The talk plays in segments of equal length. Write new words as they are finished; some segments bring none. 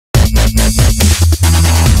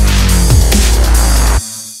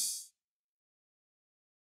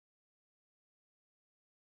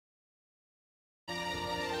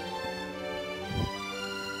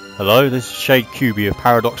Hello, this is Shade QB of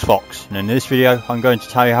Paradox Fox, and in this video I'm going to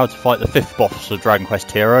tell you how to fight the 5th boss of Dragon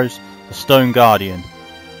Quest Heroes, the Stone Guardian.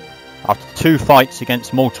 After 2 fights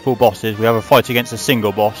against multiple bosses, we have a fight against a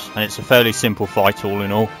single boss, and it's a fairly simple fight all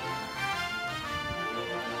in all.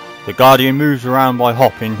 The Guardian moves around by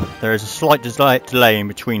hopping. There is a slight delay in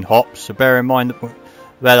between hops, so bear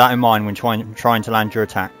that in mind when trying to land your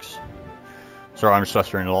attacks. Sorry, I'm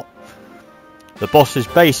stuttering a lot. The boss's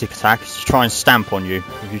basic attack is to try and stamp on you.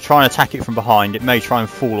 If you try and attack it from behind, it may try and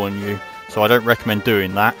fall on you, so I don't recommend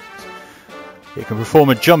doing that. It can perform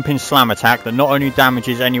a jumping slam attack that not only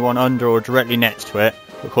damages anyone under or directly next to it,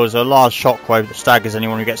 but causes a large shockwave that staggers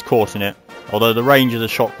anyone who gets caught in it. Although the range of the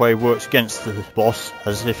shockwave works against the boss,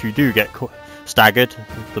 as if you do get staggered,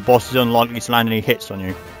 the boss is unlikely to land any hits on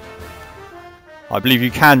you. I believe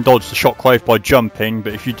you can dodge the shockwave by jumping,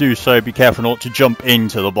 but if you do so, be careful not to jump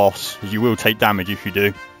into the boss, as you will take damage if you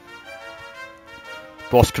do. The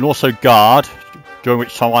boss can also guard, during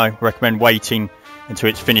which time I recommend waiting until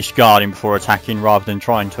it's finished guarding before attacking rather than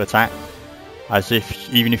trying to attack, as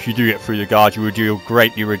even if you do get through the guard, you will deal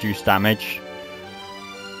greatly reduced damage.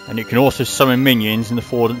 And it can also summon minions in the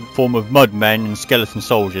form of mudmen and skeleton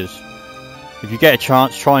soldiers. If you get a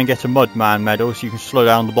chance, try and get a mudman medal so you can slow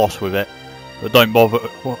down the boss with it. But don't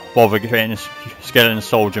bother getting a skeleton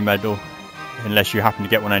soldier medal unless you happen to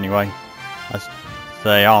get one anyway, as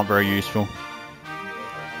they aren't very useful.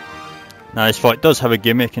 Now this fight does have a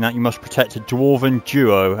gimmick in that you must protect a dwarven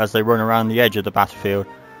duo as they run around the edge of the battlefield.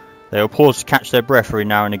 They will pause to catch their breath every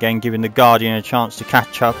now and again, giving the Guardian a chance to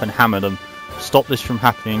catch up and hammer them. To stop this from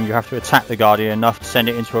happening, you have to attack the Guardian enough to send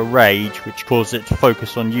it into a rage, which causes it to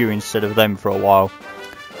focus on you instead of them for a while.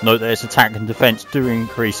 Note that its attack and defense do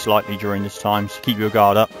increase slightly during this time, so keep your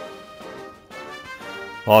guard up.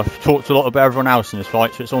 Well, I've talked a lot about everyone else in this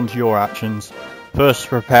fight, so it's on to your actions. First to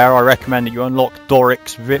prepare, I recommend that you unlock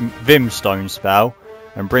Doric's Vimstone spell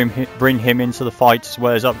and bring him into the fight, as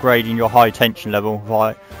well as upgrading your high tension level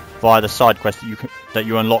via the side quest that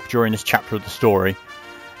you unlock during this chapter of the story.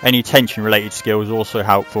 Any tension related skill is also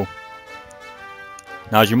helpful.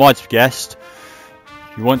 Now, as you might have guessed,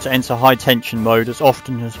 you want to enter high tension mode as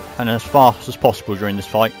often and as fast as possible during this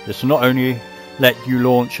fight. This will not only let you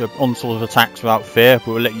launch an onslaught of attacks without fear,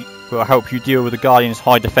 but will help you deal with the Guardian's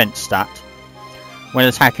high defense stat. When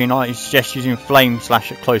attacking, I suggest using Flame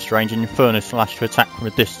Slash at close range and Inferno Slash to attack from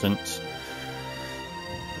a distance,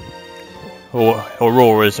 or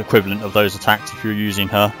Aurora's equivalent of those attacks if you're using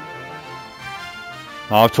her.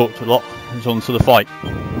 Now, I've talked a lot, it's on to the fight.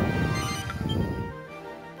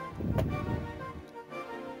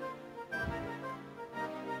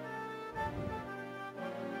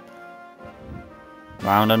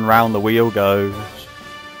 Round and round the wheel goes.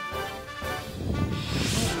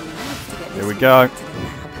 Here we go.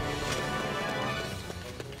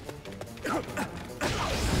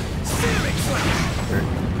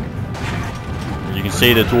 As you can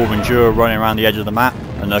see, the Dwarven duo running around the edge of the map,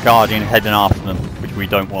 and the Guardian heading after them, which we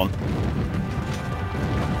don't want.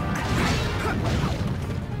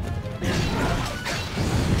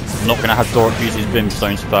 I'm not going to have Doric use his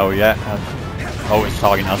Brimstone spell yet. Oh, it's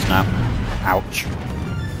targeting us now. Ouch.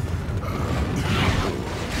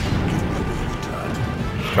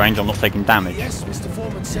 Strange, I'm not taking damage.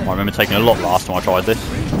 I remember taking a lot last time I tried this.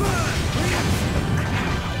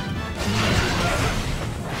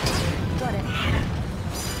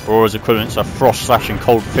 Aurora's equivalents are Frost Slash and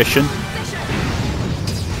Cold Fission.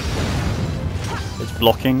 It's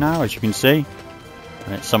blocking now, as you can see,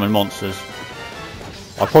 and it's summoned monsters.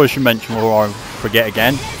 I probably should mention, or I forget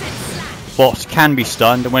again, the boss can be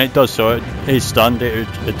stunned, and when it does so, it is stunned, it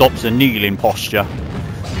adopts a kneeling posture.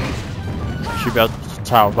 I should be able to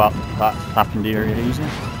tell about that happened here easy.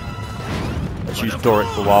 Let's use Doric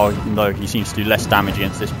for a while, even though he seems to do less damage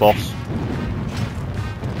against this boss.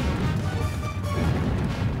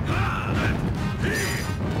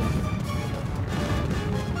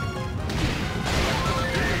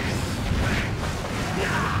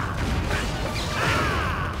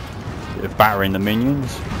 Bit of battering the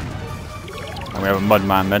minions. And we have a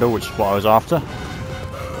Mudman medal, which is what I was after.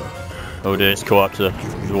 Oh dear, it's caught up to the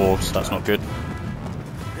dwarves, that's not good.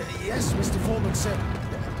 Yes, Mr. Foreman, sir.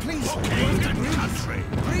 Please,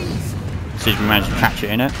 See if we manage to catch it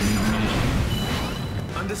in it.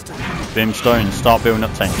 Understood. Brimstone and start building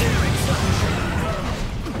up tension.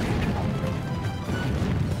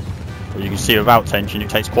 As you can see, without tension, it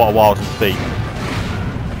takes quite a while to defeat.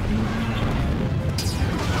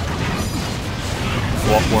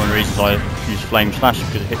 One of the reasons I use Flame Slash is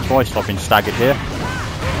because it hit twice, so I've been staggered here.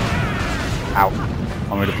 Ow.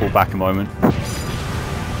 I'm going to pull back a moment.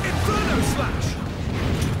 Inferno Slash.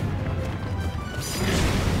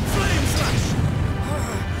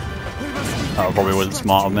 That probably wasn't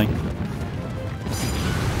smart of me.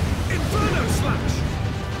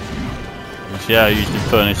 Yeah, I used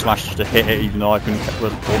Inferno Slash to hit it even though I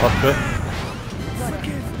wasn't caught up to it.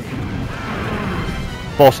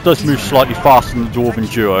 Boss does move slightly faster than the Dwarven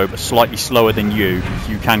Duo, but slightly slower than you.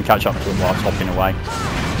 You can catch up to him while hopping away.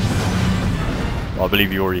 I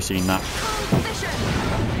believe you've already seen that.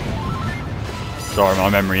 Sorry, my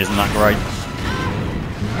memory isn't that great.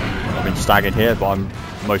 I've been staggered here, but I'm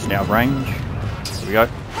mostly out of range. Here we go.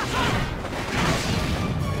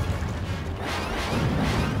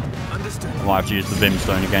 I might have to use the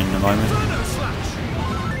Brimstone again in a moment.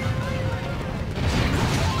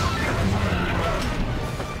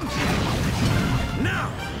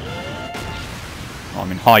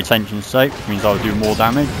 I'm in high tension state, which means I'll do more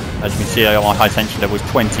damage. As you can see, my high tension level is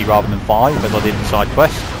 20 rather than 5 as I did the side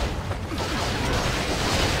quest.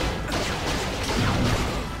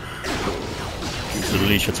 Use the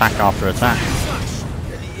leash attack after attack.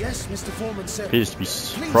 Yes, Mr. Foreman said. Appears to be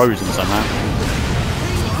frozen somehow.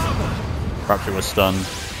 Perhaps it was stunned.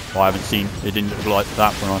 Well, I haven't seen it. Didn't look like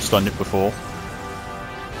that when I stunned it before.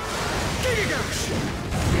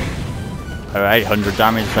 Oh, 800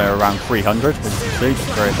 damage, so around 300, as you can see.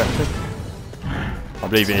 Very effective. I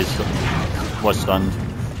believe it was stunned.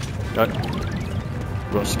 Go.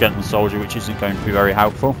 We've got a Skeleton Soldier, which isn't going to be very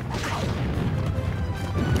helpful.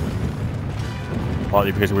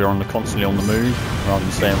 Partly because we're constantly on the move, rather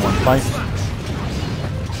than staying in one place.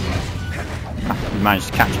 He managed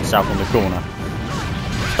to catch himself on the corner.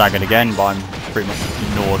 Staggered again, but I'm pretty much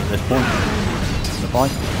ignored at this point in the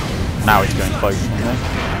fight. Now it's going close on me.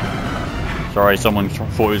 Sorry, someone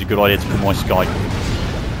thought it was a good idea to put my Skype.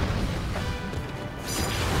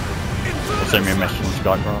 Or send me a message on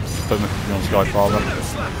Skype, rather. Put me on Skype, rather.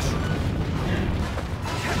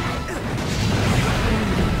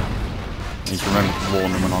 Need to remember to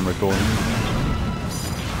warn them when I'm recording.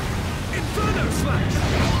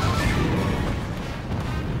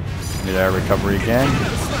 Mid air recovery again.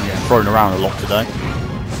 I'm getting thrown around a lot today.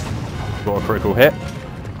 Got a critical hit.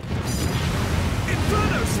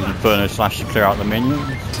 Inferno Slash to clear out the minions.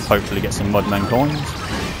 Hopefully get some Mudmen coins.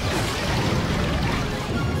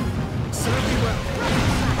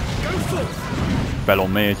 Fell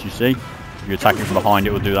on me, as you see. If you attack it from behind,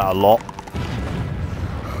 it will do that a lot.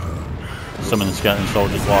 Some of the Skeleton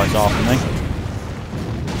Soldiers flies after me.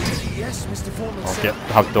 I'll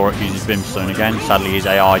have Doric use his Brimstone again. Sadly, his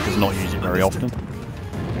AI does not use it very often.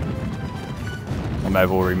 I may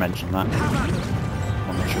have already mentioned that.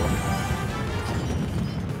 I'm not sure.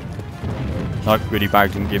 Nope, goodie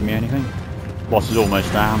bag didn't give me anything. Boss is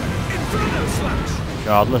almost down.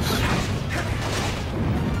 Regardless.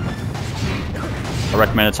 I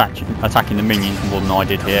recommend attacking the minions more than I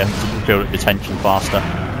did here to build up detention faster.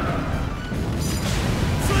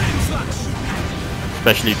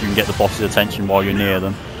 Especially if you can get the boss's attention while you're near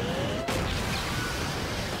them.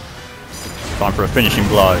 Time for a finishing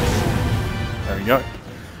blow. There we go.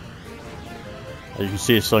 As you can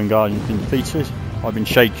see, a Sun Guardian has been defeated. I've been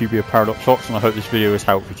Shade QB of Paradox Fox, and I hope this video was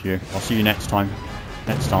helpful to you. I'll see you next time.